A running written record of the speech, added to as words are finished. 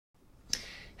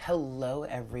Hello,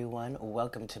 everyone.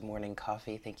 Welcome to Morning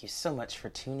Coffee. Thank you so much for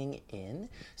tuning in.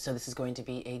 So this is going to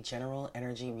be a general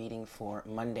energy reading for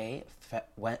Monday,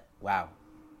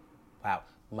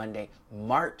 Monday,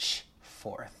 March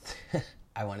 4th.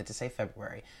 I wanted to say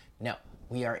February. No,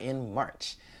 we are in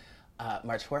March.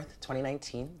 March 4th,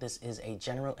 2019. This is a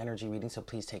general energy reading, so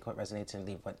please take what resonates and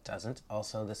leave what doesn't.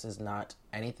 Also, this is not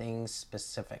anything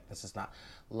specific. This is not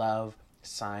love,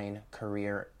 sign,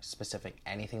 career specific,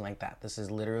 anything like that. This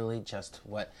is literally just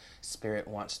what Spirit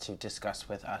wants to discuss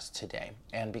with us today.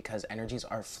 And because energies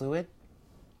are fluid,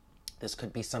 this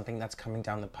could be something that's coming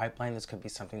down the pipeline. This could be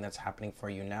something that's happening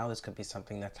for you now. This could be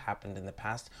something that's happened in the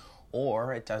past,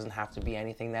 or it doesn't have to be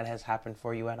anything that has happened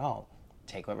for you at all.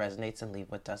 Take what resonates and leave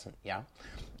what doesn't. Yeah.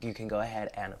 You can go ahead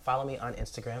and follow me on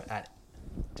Instagram at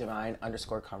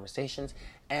divine_conversations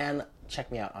and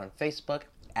check me out on Facebook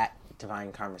at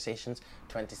Divine Conversations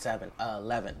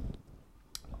 2711.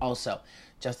 Also,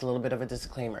 just a little bit of a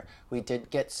disclaimer. We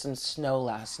did get some snow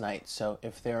last night, so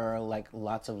if there are like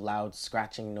lots of loud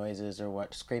scratching noises or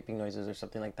scraping noises or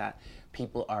something like that,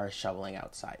 people are shoveling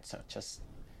outside. So just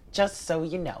so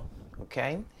you know.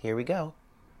 Okay? Here we go.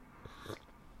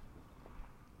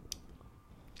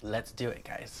 Let's do it,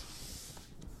 guys.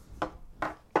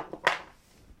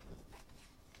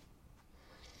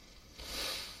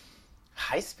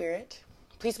 Hi, Spirit.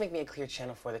 Please make me a clear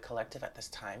channel for the collective at this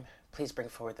time. Please bring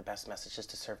forward the best messages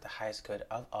to serve the highest good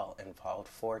of all involved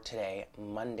for today,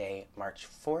 Monday, March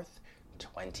 4th,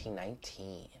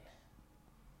 2019.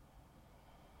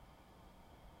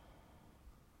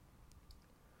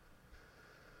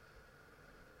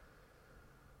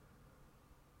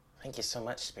 Thank you so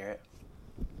much, Spirit.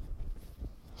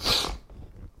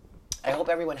 I hope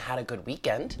everyone had a good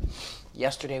weekend.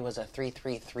 Yesterday was a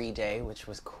 333 day, which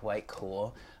was quite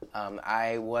cool.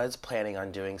 I was planning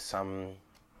on doing some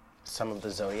of the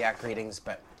Zodiac readings,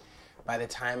 but by the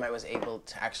time I was able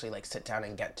to actually sit down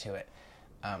and get to it,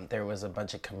 there was a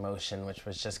bunch of commotion, which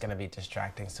was just going to be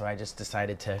distracting. So I just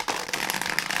decided to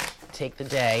take the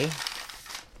day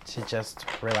to just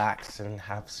relax and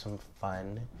have some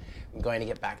fun. I'm going to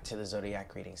get back to the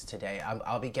Zodiac readings today.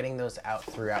 I'll be getting those out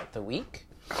throughout the week.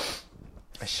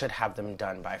 I should have them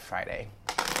done by Friday,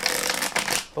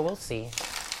 but we'll see.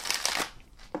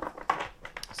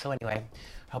 So anyway,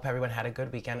 I hope everyone had a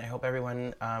good weekend. I hope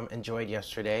everyone enjoyed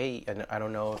yesterday, and I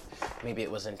don't know if maybe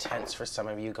it was intense for some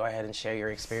of you. Go ahead and share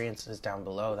your experiences down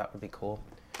below. That would be cool.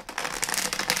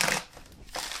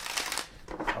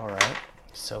 All right,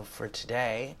 so for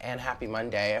today, and happy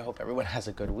Monday, I hope everyone has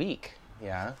a good week.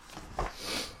 Yeah.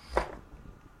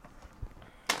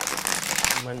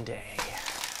 Monday,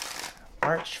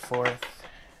 March 4th,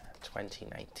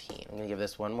 2019. I'm going to give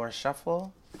this one more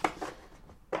shuffle,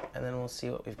 and then we'll see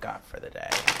what we've got for the day.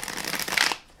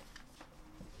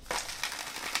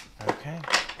 Okay.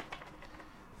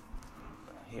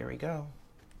 Here we go.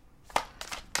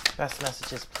 Best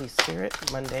messages, please, Spirit.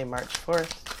 Monday, March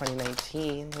 4th,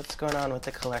 2019. What's going on with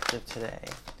the collective today?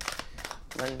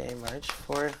 Monday, March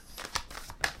 4th,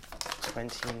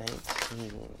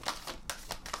 2019.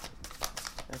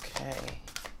 Okay.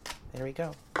 There we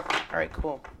go. All right,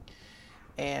 cool.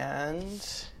 And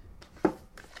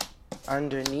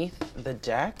underneath the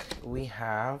deck, we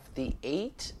have the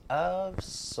 8 of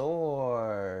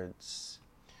Swords.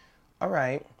 All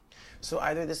right. So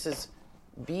either this is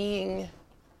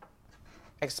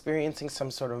experiencing some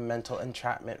sort of mental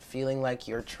entrapment, feeling like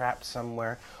you're trapped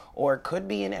somewhere, or it could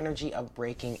be an energy of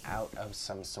breaking out of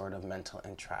some sort of mental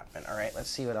entrapment. All right, let's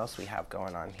see what else we have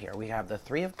going on here. We have the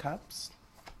 3 of Cups,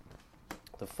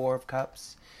 the 4 of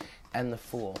Cups, and the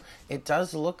Fool. It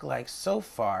does look like so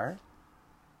far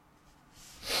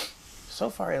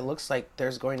it looks like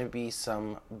there's going to be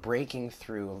some breaking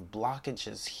through of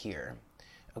blockages here.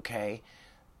 Okay.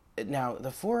 Now,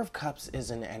 the 4 of Cups is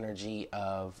an energy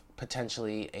of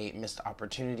potentially a missed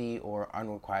opportunity or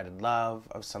unrequited love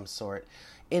of some sort.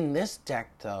 In this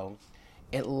deck, though,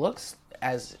 it looks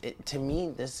to me,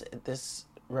 this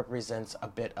represents a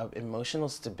bit of emotional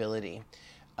stability.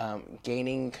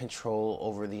 Gaining control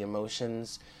over the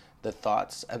emotions, the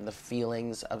thoughts, and the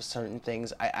feelings of certain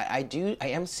things. I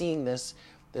am seeing this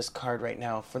card right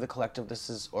now for the collective. This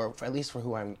is, or at least for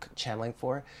who I'm channeling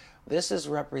for, this is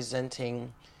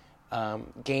representing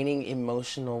gaining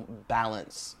emotional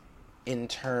balance in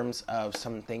terms of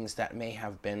some things that may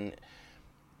have been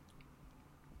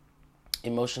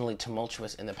emotionally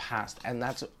tumultuous in the past. And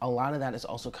a lot of that is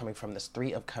also coming from this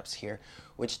 3 of Cups here,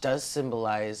 which does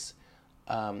symbolize,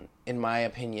 in my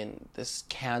opinion, this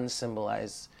can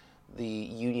symbolize the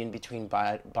union between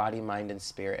body, mind, and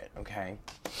spirit, okay?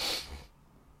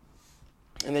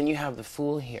 And then you have the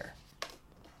Fool here.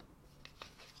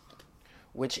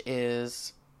 which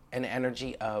is an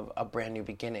energy of a brand new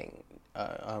beginning,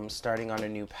 starting on a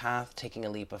new path, taking a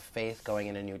leap of faith, going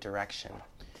in a new direction.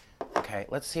 Okay,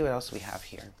 let's see what else we have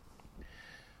here.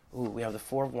 Ooh, we have the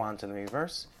Four of Wands in the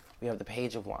reverse. We have the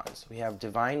Page of Wands. We have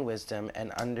Divine Wisdom,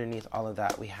 and underneath all of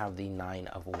that, we have the Nine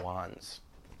of Wands.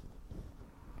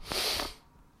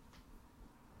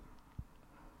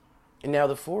 Now,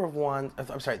 the Four of Wands,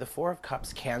 the Four of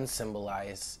Cups can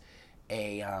symbolize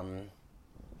a,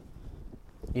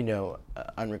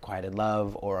 unrequited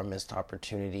love, or a missed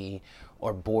opportunity,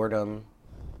 or boredom.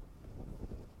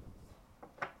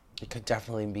 It could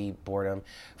definitely be boredom.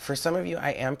 For some of you,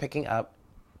 I'm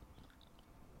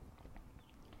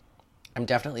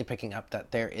definitely picking up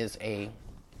that there is a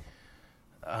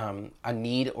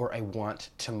need or a want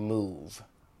to move,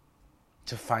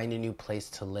 to find a new place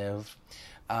to live.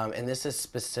 And this is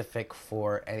specific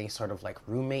for any sort of like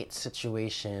roommate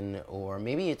situation, or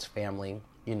maybe it's family,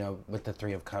 with the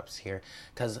Three of Cups here.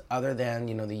 Because other than,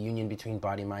 the union between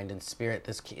body, mind, and spirit,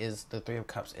 the Three of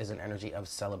Cups is an energy of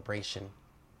celebration.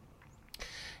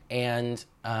 And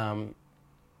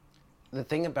the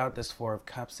thing about this Four of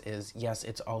Cups is, yes,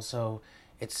 it's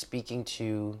speaking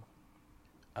to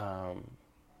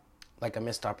like a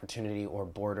missed opportunity or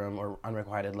boredom or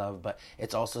unrequited love, but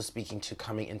it's also speaking to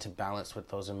coming into balance with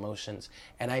those emotions.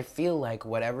 And I feel like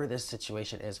whatever this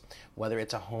situation is, whether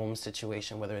it's a home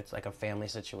situation, whether it's like a family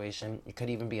situation, it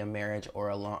could even be a marriage or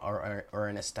or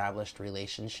an established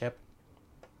relationship.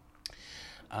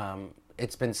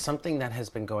 It's been something that has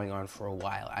been going on for a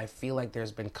while. I feel like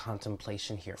there's been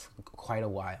contemplation here for quite a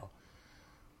while.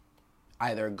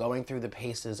 Either going through the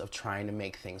paces of trying to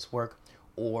make things work,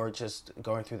 or just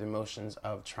going through the motions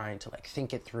of trying to like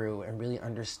think it through and really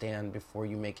understand before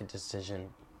you make a decision.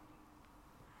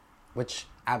 Which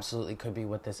absolutely could be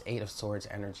what this Eight of Swords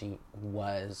energy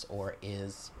was or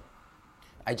is.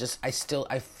 I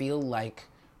feel like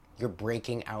you're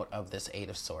breaking out of this Eight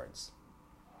of Swords.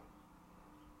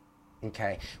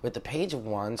 Okay, with the Page of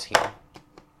Wands here,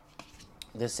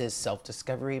 this is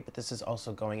self-discovery, but this is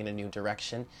also going in a new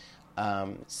direction.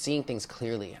 Seeing things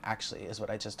clearly, actually, is what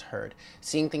I just heard.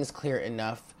 Seeing things clear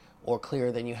enough, or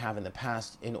clearer than you have in the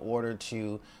past, in order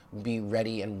to be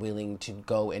ready and willing to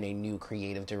go in a new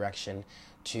creative direction,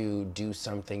 to do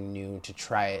something new, to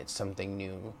try something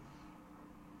new.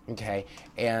 Okay,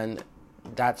 and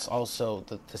that's also,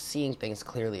 the seeing things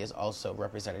clearly is also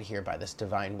represented here by this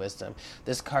Divine Wisdom.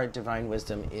 This card, Divine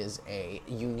Wisdom, is a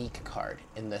unique card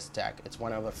in this deck. It's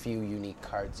one of a few unique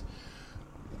cards.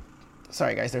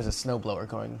 Sorry guys, there's a snowblower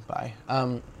going by.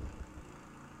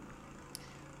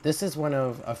 This is one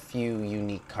of a few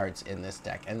unique cards in this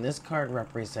deck, and this card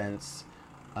represents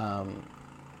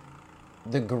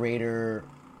the greater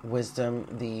wisdom,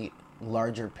 the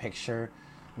larger picture,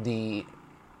 the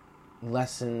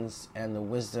lessons and the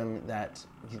wisdom that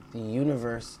the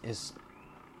universe is,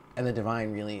 and the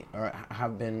divine really,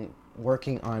 have been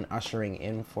working on ushering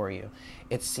in for you.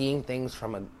 It's seeing things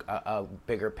from a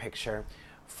bigger picture,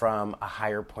 from a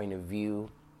higher point of view.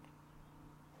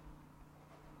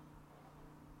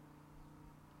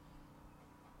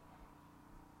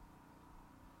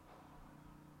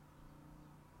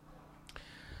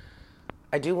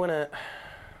 I do want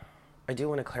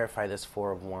to clarify this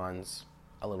Four of Wands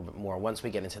a little bit more once we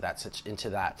get into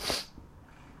that.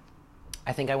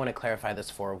 I think I want to clarify this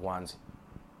Four of Wands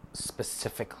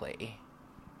specifically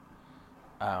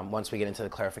once we get into the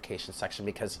clarification section,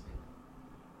 because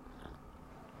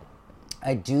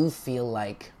I do feel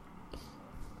like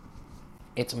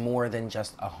it's more than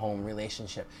just a home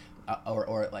relationship,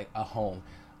 or like a home.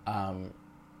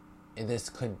 This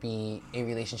could be a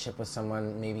relationship with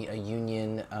someone, maybe a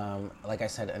union, like I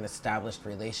said, an established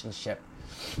relationship.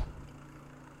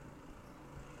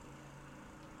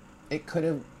 It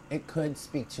could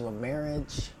speak to a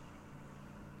marriage,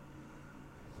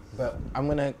 but I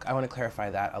want to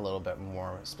clarify that a little bit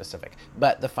more specific.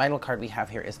 But the final card we have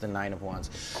here is the Nine of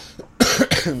Wands.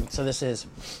 So this is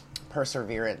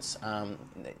perseverance,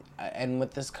 and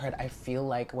with this card, I feel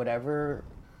like whoever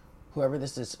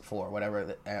this is for,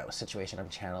 whatever situation I'm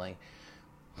channeling,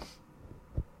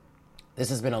 this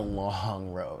has been a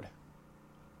long road.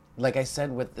 Like I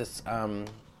said, with this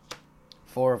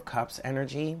Four of Cups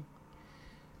energy,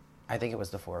 I think it was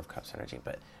the Four of Cups energy,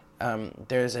 but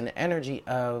there's an energy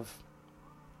of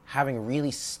having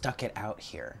really stuck it out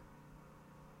here.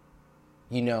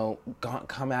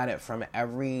 Come at it from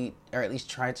every, or at least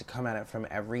tried to come at it from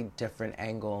every different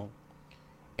angle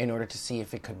in order to see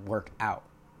if it could work out.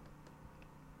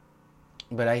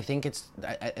 But I think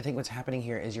what's happening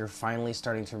here is you're finally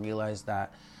starting to realize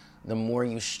that the more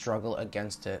you struggle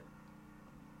against it,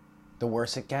 the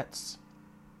worse it gets.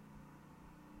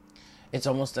 It's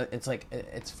almost,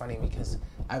 it's funny because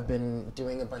I've been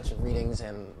doing a bunch of readings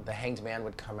and the Hanged Man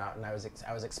would come out, and I was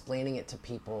explaining it to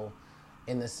people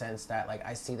in the sense that, like,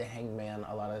 I see the Hanged Man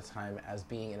a lot of the time as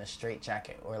being in a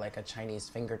straitjacket or like a Chinese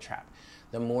finger trap.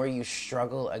 The more you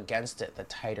struggle against it, the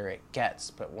tighter it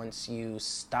gets. But once you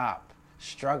stop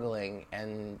struggling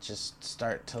and just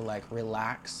start to like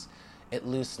relax, it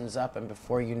loosens up, and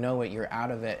before you know it, you're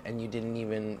out of it, and you don't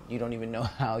even know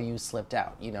how you slipped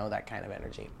out, you know, that kind of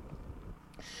energy.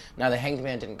 Now, the Hanged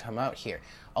Man didn't come out here,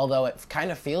 although it kind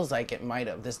of feels like it might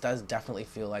have. This does definitely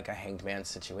feel like a Hanged Man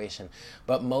situation,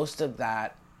 but most of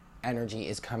that energy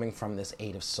is coming from this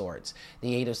Eight of Swords.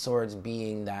 The Eight of Swords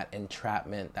being that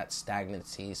entrapment, that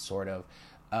stagnancy, sort of.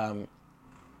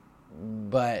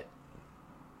 But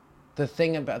the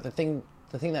thing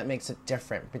that makes it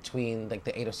different between like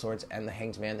the Eight of Swords and the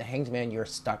Hanged Man, you're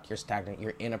stuck, you're stagnant,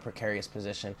 you're in a precarious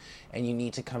position, and you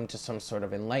need to come to some sort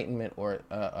of enlightenment or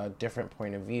a different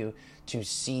point of view to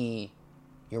see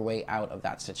your way out of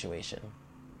that situation.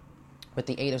 With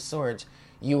the Eight of Swords,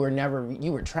 you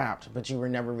were trapped, but you were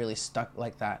never really stuck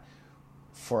like that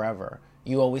forever.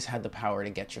 You always had the power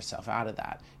to get yourself out of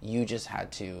that. You just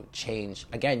had to change.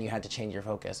 Again, you had to change your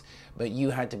focus, but you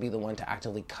had to be the one to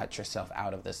actively cut yourself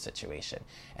out of this situation.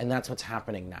 And that's what's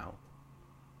happening now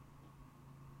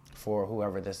for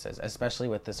whoever this is, especially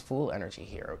with this Fool energy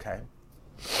here, okay?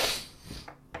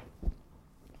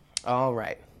 All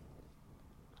right.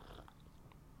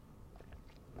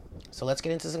 So let's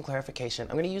get into some clarification.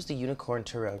 I'm going to use the Unicorn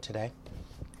Tarot today.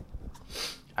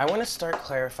 I want to start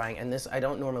clarifying, and this, I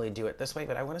don't normally do it this way,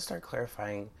 but I want to start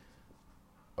clarifying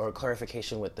or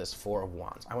clarification with this Four of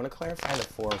Wands. I want to clarify the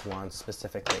Four of Wands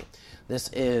specifically. This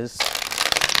is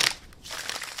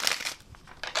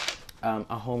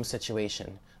a home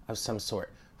situation of some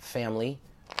sort. Family,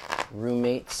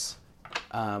 roommates,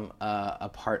 a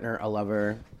partner, a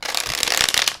lover,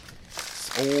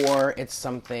 or it's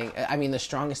something, I mean, the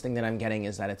strongest thing that I'm getting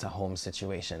is that it's a home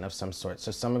situation of some sort. So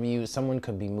someone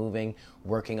could be moving,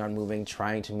 working on moving,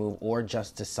 trying to move, or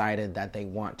just decided that they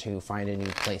want to find a new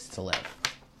place to live.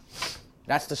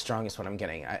 That's the strongest one I'm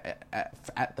getting.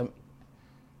 At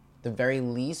the very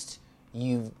least,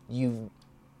 you've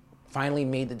finally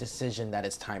made the decision that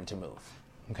it's time to move,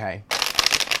 okay?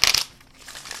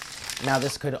 Now,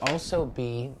 this could also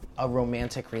be a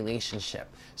romantic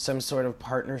relationship, some sort of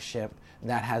partnership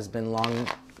that has been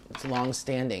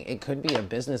long-standing. It could be a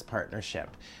business partnership,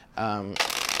 a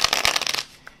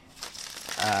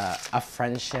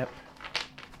friendship,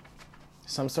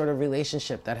 some sort of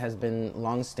relationship that has been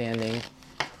long-standing,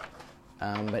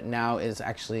 but now is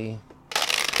actually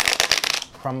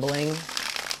crumbling,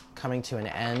 coming to an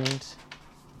end.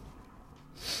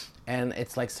 And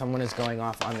it's like someone is going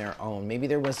off on their own. Maybe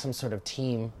there was some sort of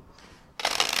team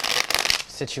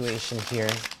situation here.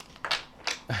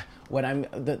 What I'm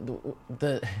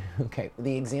the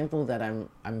example that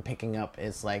I'm picking up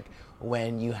is like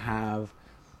when you have,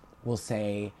 we'll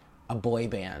say, a boy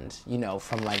band, you know,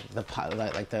 from like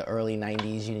the early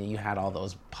 90s. You had all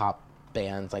those pop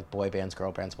bands, like boy bands,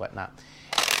 girl bands, whatnot.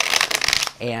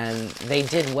 And they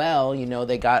did well, you know,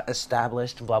 they got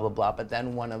established, blah, blah, blah. But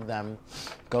then one of them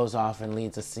goes off and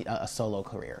leads a solo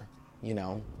career, you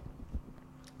know.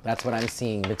 That's what I'm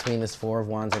seeing between this Four of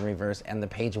Wands in reverse and the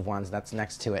Page of Wands that's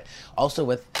next to it. Also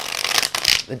with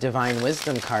the Divine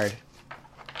Wisdom card,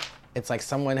 it's like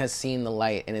someone has seen the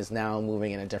light and is now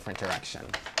moving in a different direction,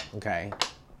 okay?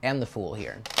 And the Fool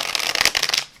here.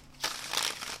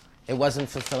 It wasn't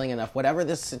fulfilling enough. Whatever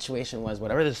this situation was,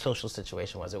 whatever this social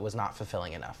situation was, it was not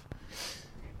fulfilling enough.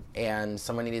 And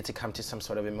someone needed to come to some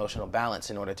sort of emotional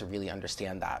balance in order to really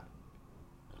understand that.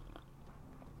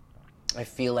 I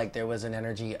feel like there was an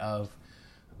energy of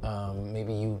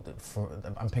maybe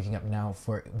I'm picking up now,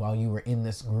 for while you were in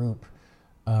this group,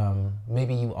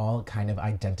 maybe you all kind of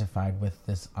identified with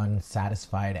this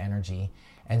unsatisfied energy.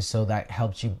 And so that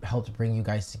helped bring you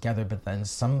guys together. But then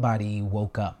somebody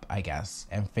woke up, I guess,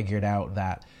 and figured out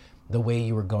that the way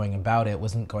you were going about it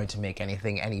wasn't going to make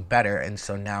anything any better. And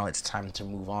so now it's time to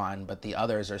move on. But the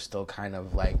others are still kind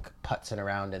of like putzing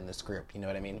around in this group. You know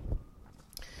what I mean?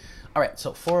 All right,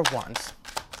 so Four of Wands.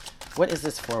 What is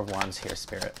this Four of Wands here,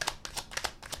 Spirit?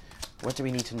 What do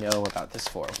we need to know about this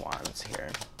Four of Wands here?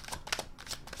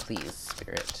 Please,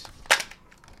 Spirit.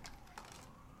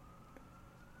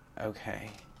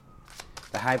 Okay.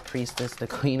 The High Priestess, the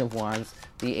Queen of Wands,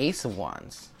 the Ace of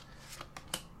Wands,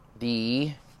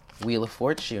 the Wheel of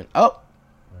Fortune. Oh,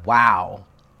 wow.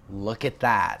 Look at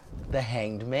that. The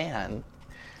Hanged Man.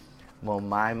 Well,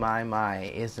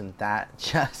 my, isn't that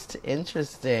just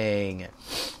interesting?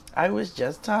 I was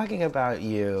just talking about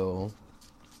you.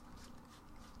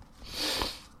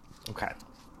 Okay.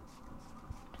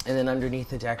 And then underneath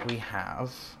the deck, we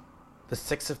have the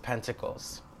Six of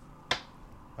Pentacles.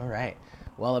 All right.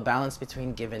 Well, a balance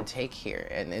between give and take here.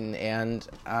 And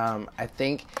I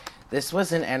think this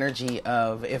was an energy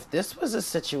of, if this was a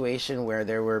situation where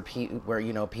there were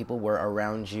people were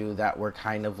around you that were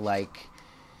kind of like,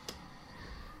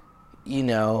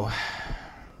 I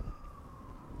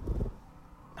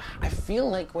feel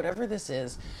like whatever this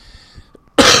is,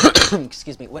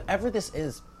 excuse me, whatever this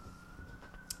is,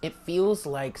 it feels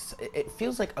like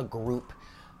a group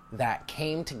that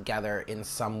came together in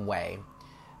some way,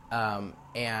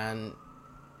 and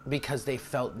because they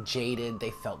felt jaded, they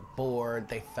felt bored,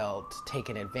 they felt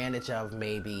taken advantage of,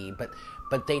 maybe, but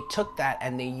they took that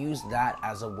and they used that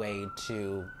as a way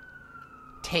to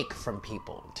take from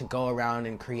people, to go around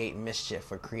and create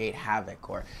mischief or create havoc,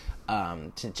 or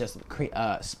to just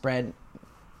spread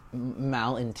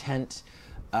malintent,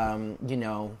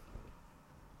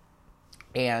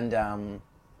 and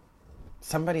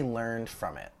somebody learned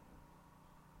from it,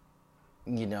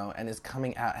 and is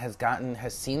coming out, has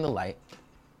seen the light.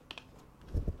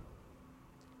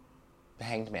 The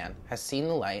Hanged Man has seen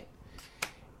the light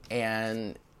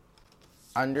and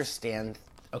understand,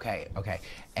 okay,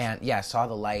 and saw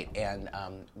the light and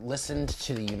listened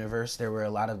to the universe. There were a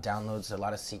lot of downloads, a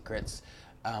lot of secrets,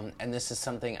 and this is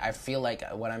something I feel like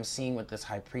what I'm seeing with this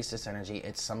High Priestess energy,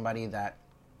 it's somebody that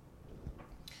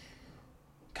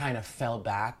kind of fell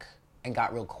back and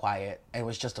got real quiet and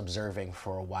was just observing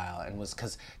for a while, and was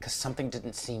because something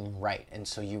didn't seem right, and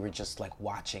so you were just like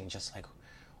watching, just like,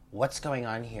 what's going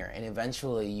on here? And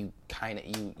eventually you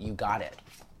got it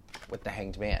with the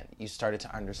Hanged Man. You started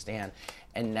to understand,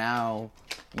 and now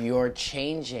you're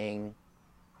changing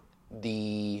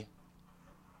the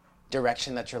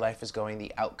direction that your life is going,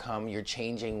 the outcome. You're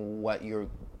changing what you're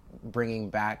bringing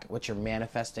back, what you're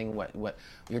manifesting, what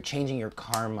you're changing your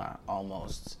karma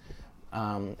almost,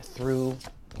 through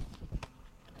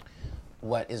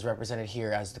what is represented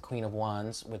here as the Queen of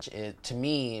Wands, which is, to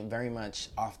me, very much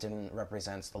often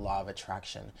represents the law of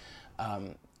attraction.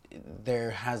 There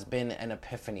has been an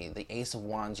epiphany. The Ace of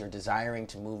Wands, you're desiring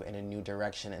to move in a new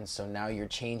direction, and so now you're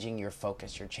changing your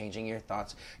focus, you're changing your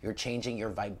thoughts, you're changing your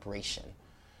vibration.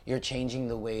 You're changing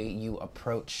the way you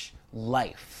approach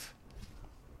life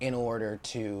in order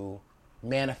to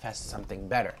manifest something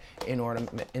better, in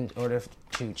order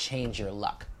to change your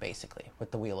luck, basically,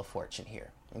 with the Wheel of Fortune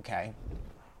here, okay?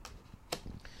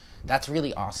 That's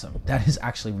really awesome. That is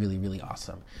actually really, really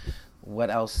awesome. What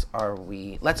else are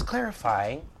we... Let's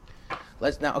clarify.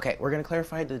 We're going to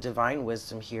clarify the Divine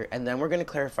Wisdom here, and then we're going to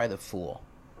clarify the Fool,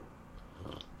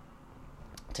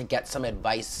 to get some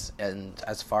advice and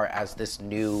as far as this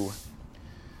new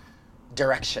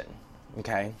direction,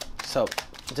 okay? So,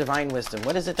 Divine Wisdom,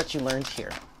 what is it that you learned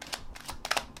here?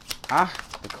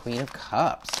 The Queen of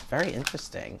Cups. Very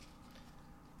interesting.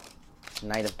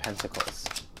 Knight of Pentacles.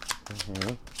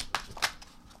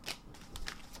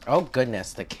 Oh,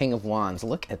 goodness, the King of Wands.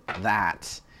 Look at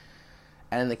that.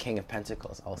 And the King of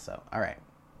Pentacles also. All right.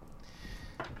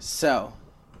 So,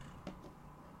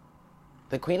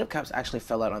 the Queen of Cups actually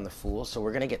fell out on the Fool, so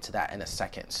we're going to get to that in a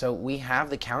second. So we have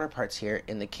the counterparts here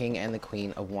in the King and the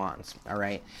Queen of Wands, all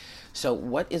right? So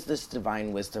what is this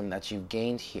Divine Wisdom that you've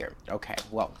gained here? Okay,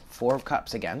 well, Four of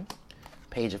Cups again,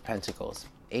 Page of Pentacles,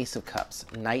 Ace of Cups,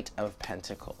 Knight of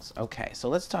Pentacles. Okay, so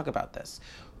let's talk about this.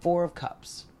 Four of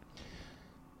Cups,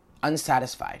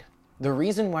 unsatisfied. The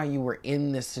reason why you were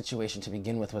in this situation to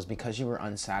begin with was because you were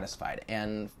unsatisfied.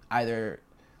 And either,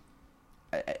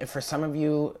 for some of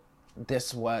you,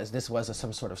 this was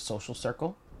some sort of social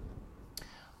circle.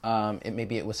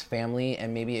 Maybe it was family,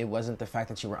 and maybe it wasn't the fact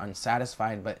that you were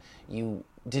unsatisfied, but you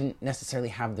didn't necessarily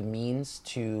have the means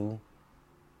to...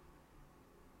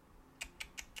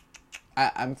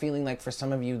 I'm feeling like for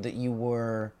some of you that you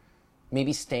were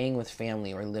maybe staying with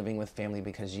family or living with family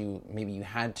because maybe you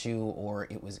had to, or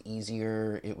it was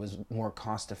easier, it was more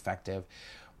cost effective.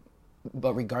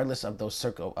 But regardless of the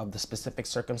specific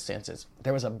circumstances,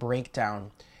 there was a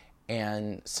breakdown,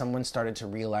 and someone started to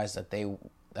realize that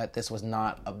this was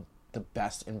not the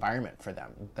best environment for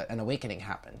them. That an awakening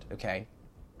happened, okay?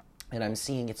 And I'm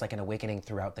seeing it's like an awakening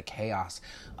throughout the chaos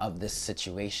of this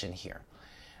situation here.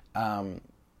 The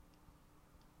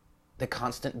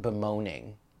constant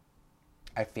bemoaning,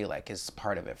 I feel like, is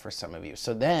part of it for some of you.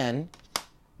 So then,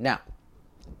 now,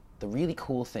 the really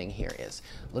cool thing here is,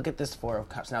 look at this Four of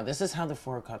Cups. Now, this is how the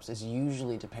Four of Cups is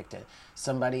usually depicted.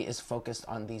 Somebody is focused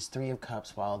on these Three of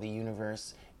Cups while the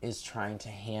universe is trying to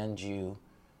hand you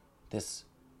this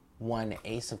one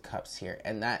Ace of Cups here.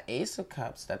 And that Ace of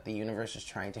Cups that the universe is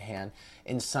trying to hand,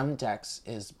 in some decks,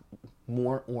 is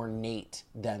more ornate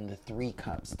than the 3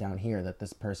 cups down here that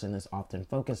this person is often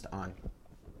focused on.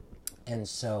 And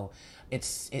so it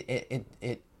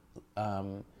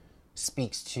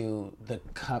speaks to the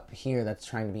cup here that's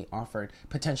trying to be offered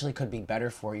potentially could be better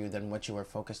for you than what you were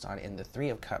focused on in the 3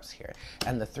 of Cups here.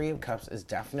 And the 3 of Cups is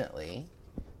definitely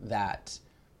that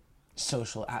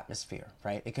social atmosphere,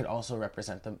 right? It could also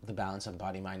represent the balance of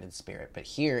body, mind, and spirit. But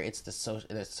here it's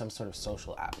some sort of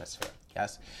social atmosphere,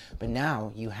 yes? But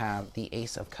now you have the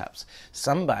Ace of Cups.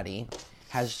 Somebody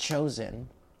has chosen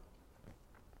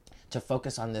to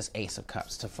focus on this Ace of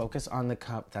Cups, to focus on the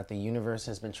cup that the universe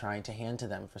has been trying to hand to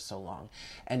them for so long.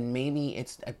 And maybe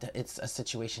it's a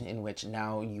situation in which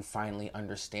now you finally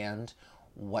understand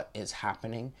what is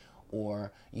happening,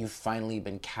 or you've finally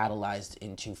been catalyzed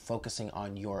into focusing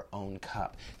on your own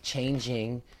cup,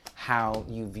 changing how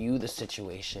you view the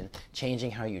situation,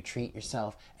 changing how you treat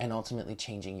yourself, and ultimately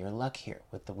changing your luck here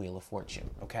with the Wheel of Fortune,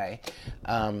 okay?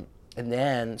 And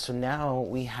then, so now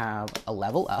we have a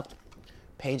level up,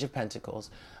 Page of Pentacles,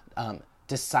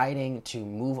 deciding to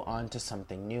move on to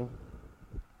something new,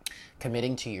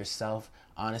 committing to yourself,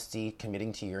 honesty,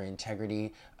 committing to your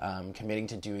integrity, committing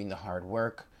to doing the hard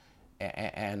work,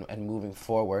 and moving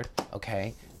forward,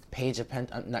 okay? Knight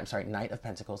of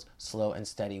Pentacles, slow and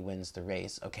steady wins the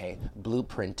race, okay?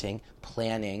 Blueprinting,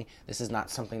 planning. This is not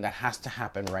something that has to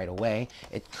happen right away.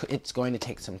 It's going to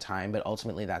take some time, but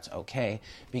ultimately that's okay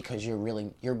because you're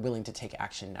willing to take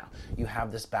action now. You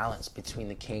have this balance between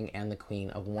the King and the Queen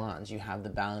of Wands. You have the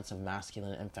balance of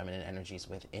masculine and feminine energies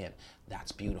within.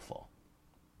 That's beautiful,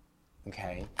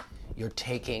 okay?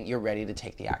 You're ready to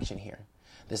take the action here.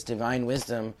 This divine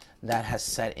wisdom that has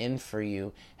set in for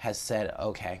you has said,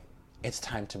 okay, it's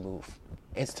time to move.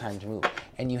 It's time to move.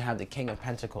 And you have the King of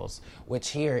Pentacles, which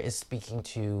here is speaking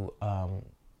to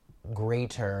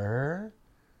greater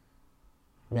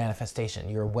manifestation.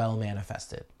 You're well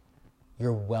manifested.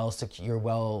 You're well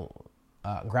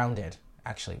grounded.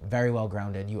 Actually, very well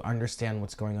grounded. You understand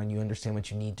what's going on. You understand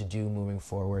what you need to do moving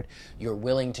forward. You're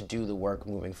willing to do the work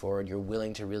moving forward. You're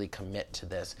willing to really commit to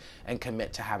this and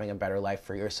commit to having a better life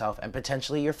for yourself and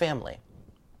potentially your family.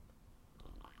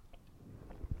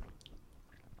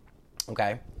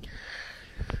 Okay?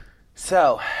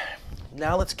 So,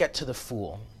 now let's get to the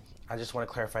Fool. I just want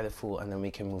to clarify the Fool and then we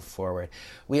can move forward.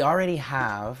 We already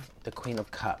have the Queen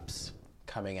of Cups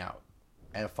coming out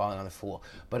and falling on the Fool,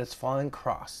 but it's falling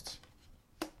crossed.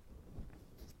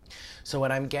 So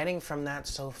what I'm getting from that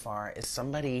so far is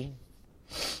somebody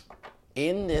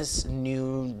in this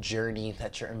new journey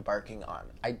that you're embarking on.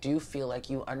 I do feel like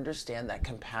you understand that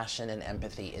compassion and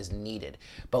empathy is needed,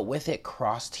 but with it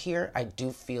crossed here, I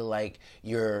do feel like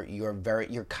you're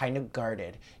kind of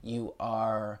guarded.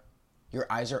 Your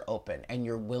eyes are open and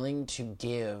you're willing to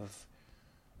give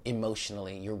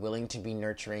emotionally. You're willing to be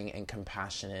nurturing and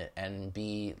compassionate and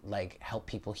be like help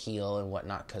people heal and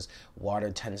whatnot, because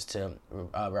water tends to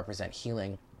represent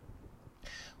healing,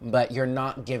 but you're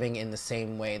not giving in the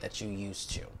same way that you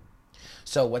used to.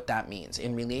 So what that means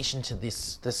in relation to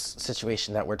this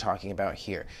situation that we're talking about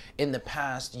here, in the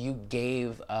past you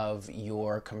gave of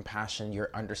your compassion, your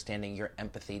understanding, your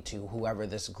empathy to whoever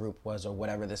this group was or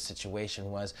whatever this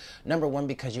situation was. Number one,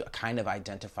 because you kind of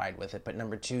identified with it, but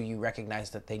number two, you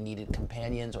recognized that they needed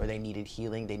companions or they needed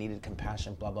healing, they needed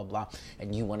compassion, blah, blah, blah,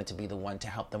 and you wanted to be the one to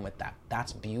help them with that.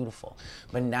 That's beautiful.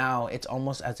 But now it's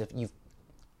almost as if you've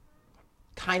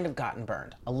kind of gotten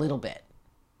burned a little bit,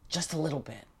 just a little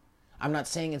bit. I'm not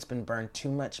saying it's been burned too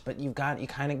much, but you got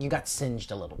singed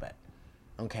a little bit.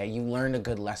 Okay, you learned a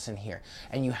good lesson here,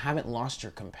 and you haven't lost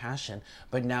your compassion,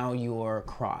 but now you're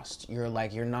crossed. You're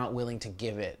not willing to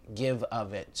give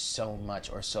of it so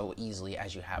much or so easily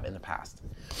as you have in the past.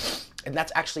 And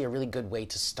that's actually a really good way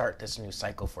to start this new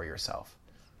cycle for yourself.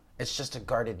 It's just a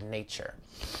guarded nature.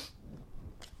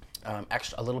 A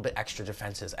little bit extra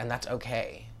defenses, and that's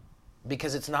okay.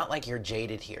 Because it's not like you're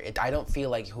jaded here. I don't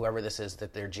feel like whoever this is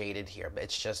that they're jaded here, but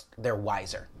it's just they're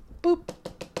wiser. Boop.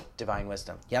 Divine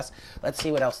wisdom. Yes? Let's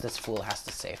see what else this Fool has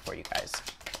to say for you guys.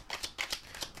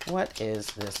 What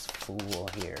is this Fool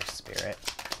here, Spirit?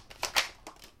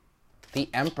 The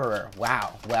Emperor.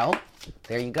 Wow. Well,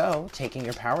 there you go. Taking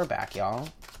your power back, y'all.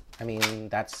 I mean,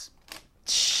 that's...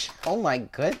 Oh my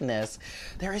goodness.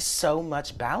 There is so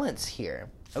much balance here.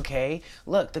 Okay,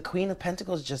 look, the Queen of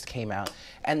Pentacles just came out,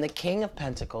 and the King of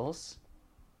Pentacles,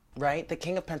 right? The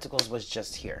King of Pentacles was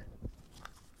just here.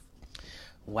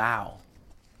 Wow.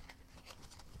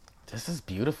 This is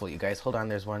beautiful, you guys. Hold on,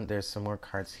 there's some more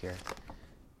cards here.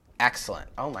 Excellent.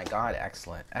 Oh my God,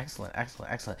 excellent, excellent,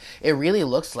 excellent, excellent. It really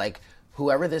looks like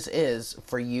whoever this is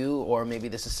for you, or maybe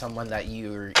this is someone that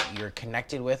you're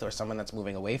connected with, or someone that's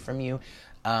moving away from you,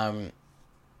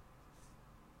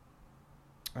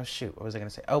 Oh, shoot. What was I going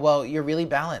to say? Oh, well, you're really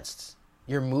balanced.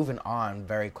 You're moving on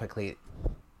very quickly.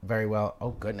 Very well.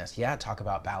 Oh, goodness. Yeah, talk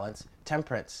about balance.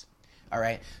 Temperance. All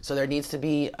right. So there needs to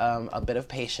be a bit of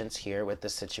patience here with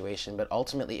this situation, but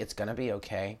ultimately it's going to be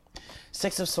okay.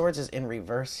 Six of Swords is in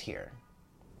reverse here.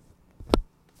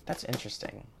 That's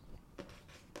interesting.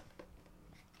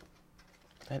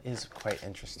 That is quite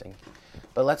interesting.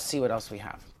 But let's see what else we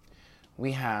have.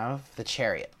 We have the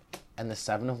Chariot and the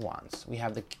Seven of Wands. We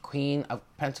have the Queen of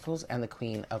Pentacles and the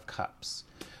Queen of Cups.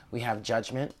 We have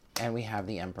Judgment and we have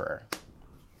the Emperor.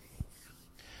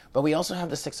 But we also have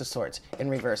the Six of Swords in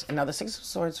reverse. And now the Six of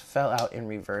Swords fell out in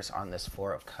reverse on this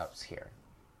Four of Cups here.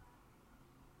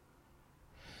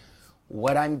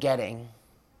 What I'm getting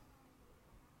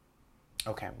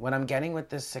with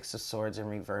this Six of Swords in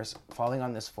reverse, falling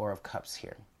on this Four of Cups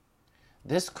here,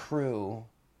 this crew,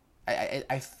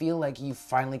 I feel like you've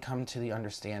finally come to the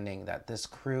understanding that this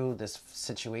crew, this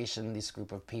situation, this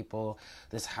group of people,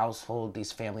 this household,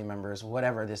 these family members,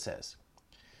 whatever this is,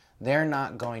 they're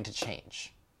not going to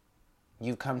change.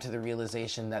 You come to the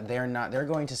realization that they're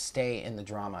going to stay in the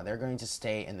drama. They're going to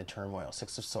stay in the turmoil.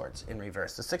 Six of Swords in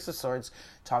reverse. The Six of Swords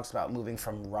talks about moving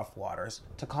from rough waters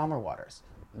to calmer waters.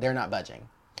 They're not budging.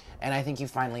 And I think you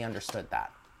finally understood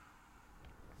that.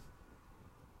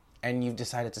 And you've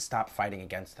decided to stop fighting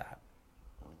against that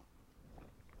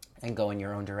and go in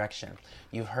your own direction.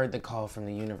 You've heard the call from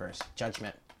the universe,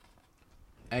 Judgment.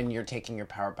 And you're taking your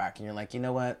power back. And you're like, you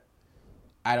know what?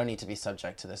 I don't need to be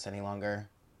subject to this any longer.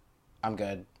 I'm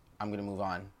good. I'm going to move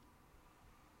on.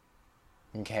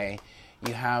 Okay?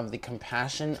 You have the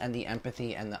compassion and the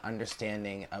empathy and the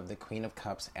understanding of the Queen of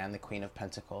Cups and the Queen of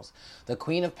Pentacles. The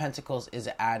Queen of Pentacles is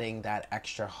adding that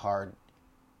extra hard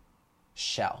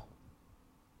shell.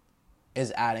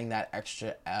 Is adding that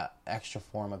extra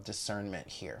form of discernment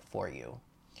here for you.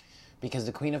 Because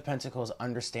the Queen of Pentacles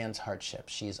understands hardship.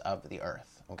 She's of the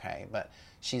earth, okay? But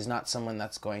she's not someone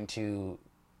that's going to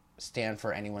stand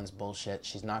for anyone's bullshit.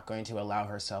 She's not going to allow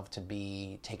herself to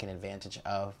be taken advantage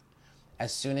of.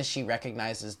 As soon as she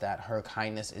recognizes that her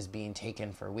kindness is being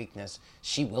taken for weakness,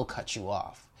 she will cut you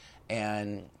off.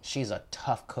 And she's a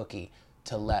tough cookie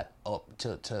to let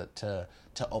to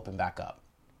open back up.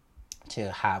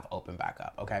 To have open back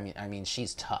up. Okay, I mean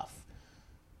she's tough.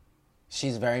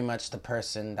 She's very much the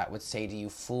person that would say to you,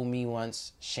 fool me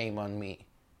once, shame on me.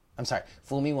 I'm sorry,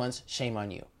 fool me once, shame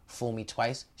on you. Fool me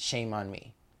twice, shame on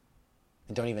me.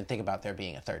 And don't even think about there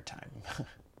being a third time.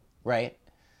 Right?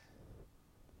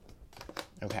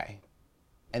 Okay.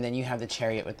 And then you have the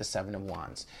Chariot with the Seven of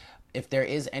Wands. If there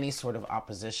is any sort of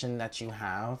opposition that you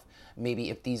have, maybe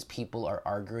if these people are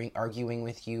arguing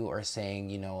with you or saying,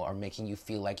 you know, or making you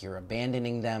feel like you're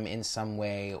abandoning them in some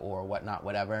way or whatnot,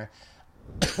 whatever.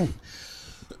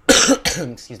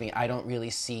 Excuse me. I don't really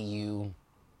see you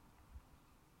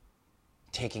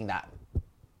taking that.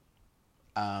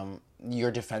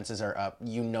 Your defenses are up.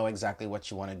 You know exactly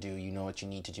what you want to do. You know what you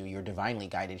need to do. You're divinely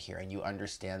guided here and you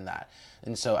understand that.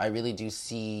 And so I really do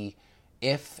see,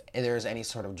 if there's any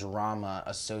sort of drama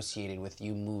associated with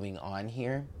you moving on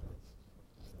here,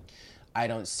 I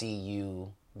don't see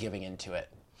you giving into it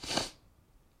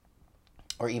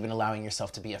or even allowing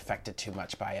yourself to be affected too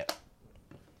much by it.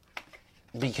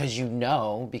 Because you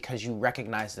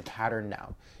recognize the pattern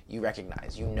now. You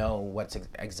know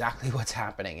exactly what's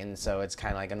happening. And so it's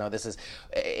kind of like, no, this is,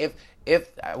 if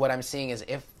what I'm seeing is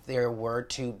if there were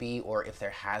to be, or if there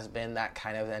has been that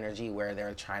kind of energy where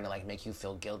they're trying to like make you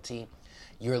feel guilty,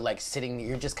 you're like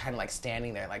you're just kind of like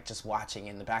standing there, like just watching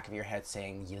in the back of your head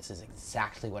saying, this is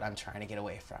exactly what I'm trying to get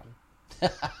away from.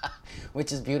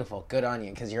 Which is beautiful. Good on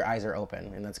you, because your eyes are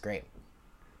open, and that's great.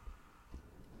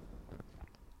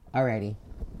 Alrighty.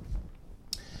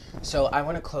 So I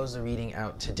want to close the reading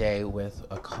out today with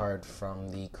a card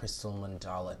from the Crystal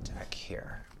Mandala deck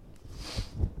here.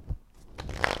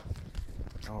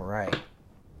 All right.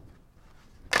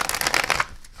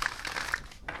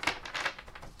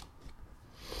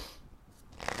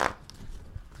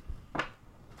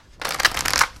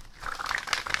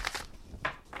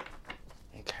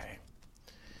 Okay.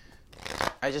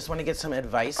 I just want to get some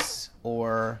advice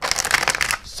or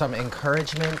some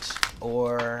encouragement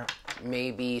or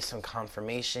maybe some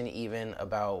confirmation even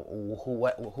about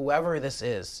whoever this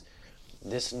is,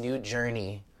 this new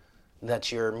journey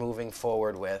that you're moving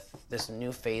forward with, this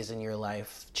new phase in your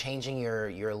life, changing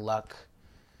your luck.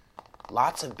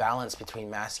 Lots of balance between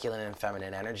masculine and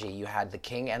feminine energy. You had the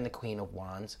King and the Queen of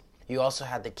Wands. You also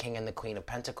had the King and the Queen of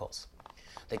Pentacles.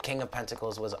 The King of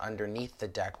Pentacles was underneath the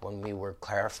deck when we were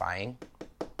clarifying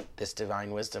this divine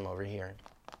wisdom over here.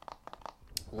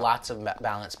 Lots of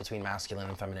balance between masculine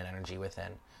and feminine energy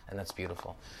within. And that's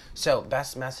beautiful. So,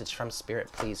 best message from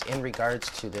Spirit, please, in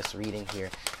regards to this reading here,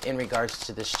 in regards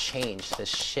to this change, this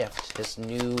shift, this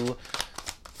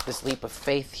leap of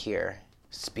faith here.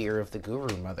 Spear of the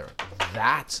Guru Mother.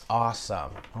 That's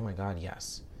awesome. Oh my God,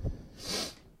 yes.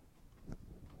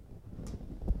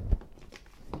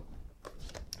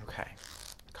 Okay.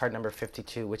 Card number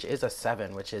 52, which is a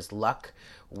 7, which is luck,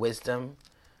 wisdom,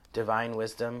 divine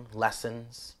wisdom,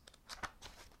 lessons.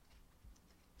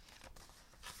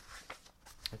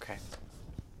 Okay.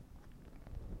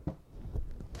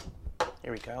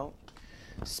 Here we go.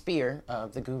 Spear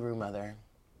of the Guru Mother.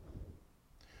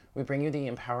 We bring you the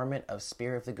empowerment of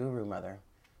Spear of the Guru Mother.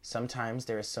 Sometimes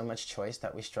there is so much choice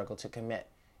that we struggle to commit.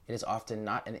 It is often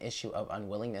not an issue of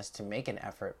unwillingness to make an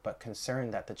effort, but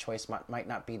concern that the choice might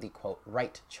not be the, quote,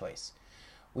 right choice.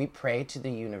 We pray to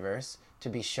the universe to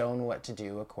be shown what to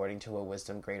do according to a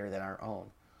wisdom greater than our own.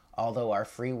 Although our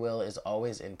free will is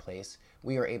always in place,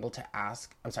 we are able to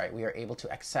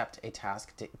accept a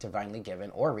task divinely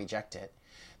given or reject it.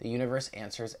 The universe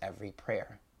answers every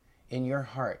prayer. In your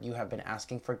heart, you have been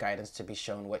asking for guidance to be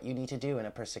shown what you need to do in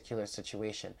a particular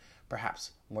situation,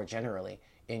 perhaps more generally,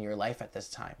 in your life at this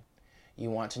time. You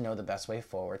want to know the best way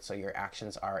forward so your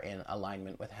actions are in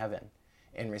alignment with heaven.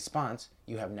 In response,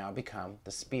 you have now become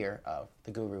the Spear of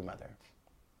the Guru Mother.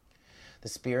 The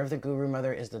Spear of the Guru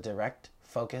Mother is the direct,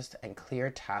 focused, and clear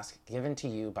task given to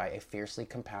you by a fiercely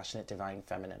compassionate divine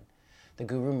feminine. The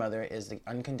Guru Mother is the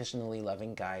unconditionally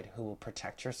loving guide who will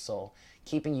protect your soul,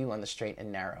 keeping you on the straight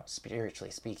and narrow, spiritually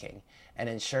speaking, and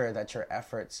ensure that your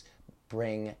efforts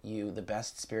bring you the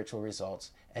best spiritual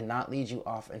results and not lead you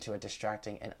off into a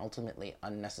distracting and ultimately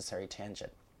unnecessary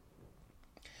tangent.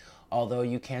 Although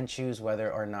you can choose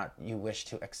whether or not you wish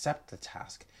to accept the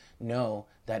task, know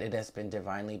that it has been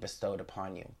divinely bestowed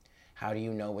upon you. How do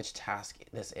you know which task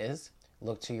this is?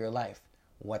 Look to your life.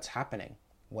 What's happening?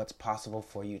 What's possible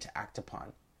for you to act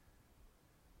upon?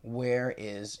 Where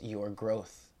is your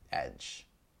growth edge?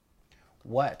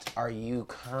 What are you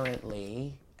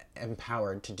currently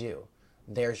empowered to do?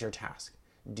 There's your task.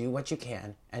 Do what you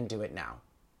can and do it now.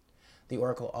 The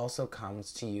oracle also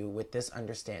comes to you with this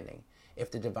understanding. If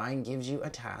the divine gives you a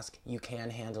task, you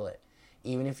can handle it.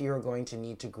 Even if you are going to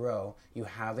need to grow, you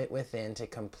have it within to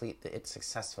complete it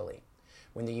successfully.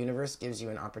 When the universe gives you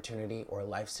an opportunity or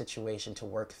life situation to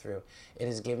work through, it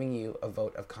is giving you a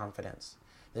vote of confidence.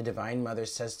 The Divine Mother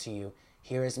says to you,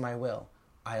 "Here is my will.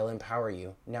 I'll empower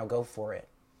you. Now go for it."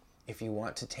 If you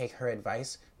want to take her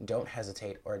advice, don't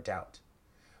hesitate or doubt.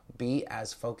 Be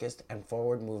as focused and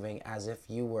forward-moving as if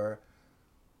you were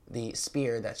the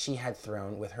spear that she had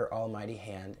thrown with her almighty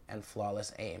hand and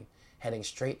flawless aim, heading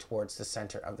straight towards the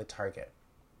center of the target.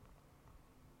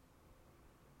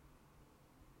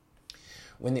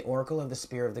 When the oracle of the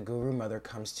Spear of the Guru Mother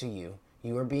comes to you,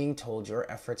 you are being told your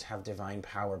efforts have divine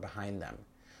power behind them.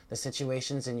 The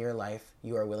situations in your life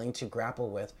you are willing to grapple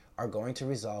with are going to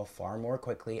resolve far more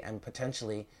quickly and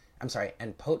potently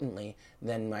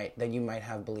than you might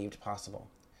have believed possible.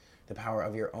 The power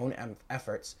of your own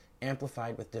efforts,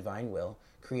 amplified with divine will,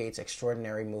 creates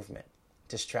extraordinary movement.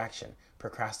 Distraction,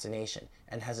 procrastination,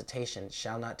 and hesitation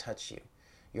shall not touch you.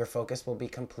 Your focus will be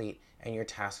complete and your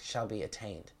task shall be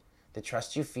attained. The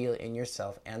trust you feel in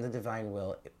yourself and the divine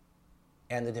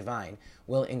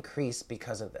will increase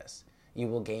because of this. You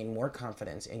will gain more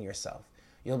confidence in yourself.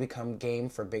 You'll become game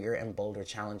for bigger and bolder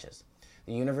challenges.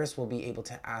 The universe will be able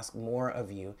to ask more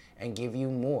of you and give you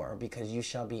more because you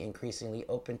shall be increasingly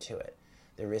open to it.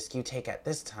 The risk you take at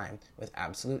this time with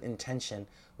absolute intention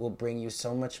will bring you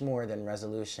so much more than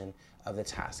resolution of the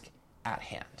task at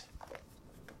hand.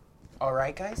 All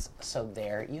right, guys, so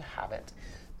there you have it.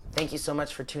 Thank you so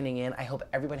much for tuning in. I hope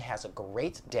everybody has a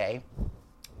great day.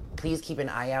 Please keep an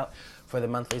eye out for the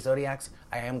monthly Zodiacs.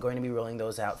 I am going to be rolling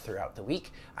those out throughout the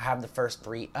week. I have the first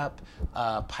 3 up,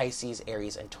 Pisces,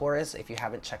 Aries, and Taurus. If you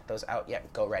haven't checked those out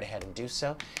yet, go right ahead and do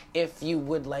so. If you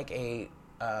would like a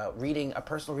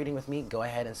personal reading with me, go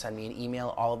ahead and send me an email.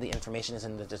 All of the information is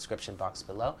in the description box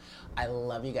below. I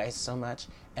love you guys so much,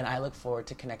 and I look forward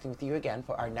to connecting with you again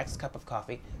for our next cup of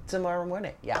coffee tomorrow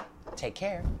morning. Yeah, take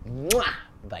care. Mwah!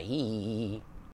 Bye.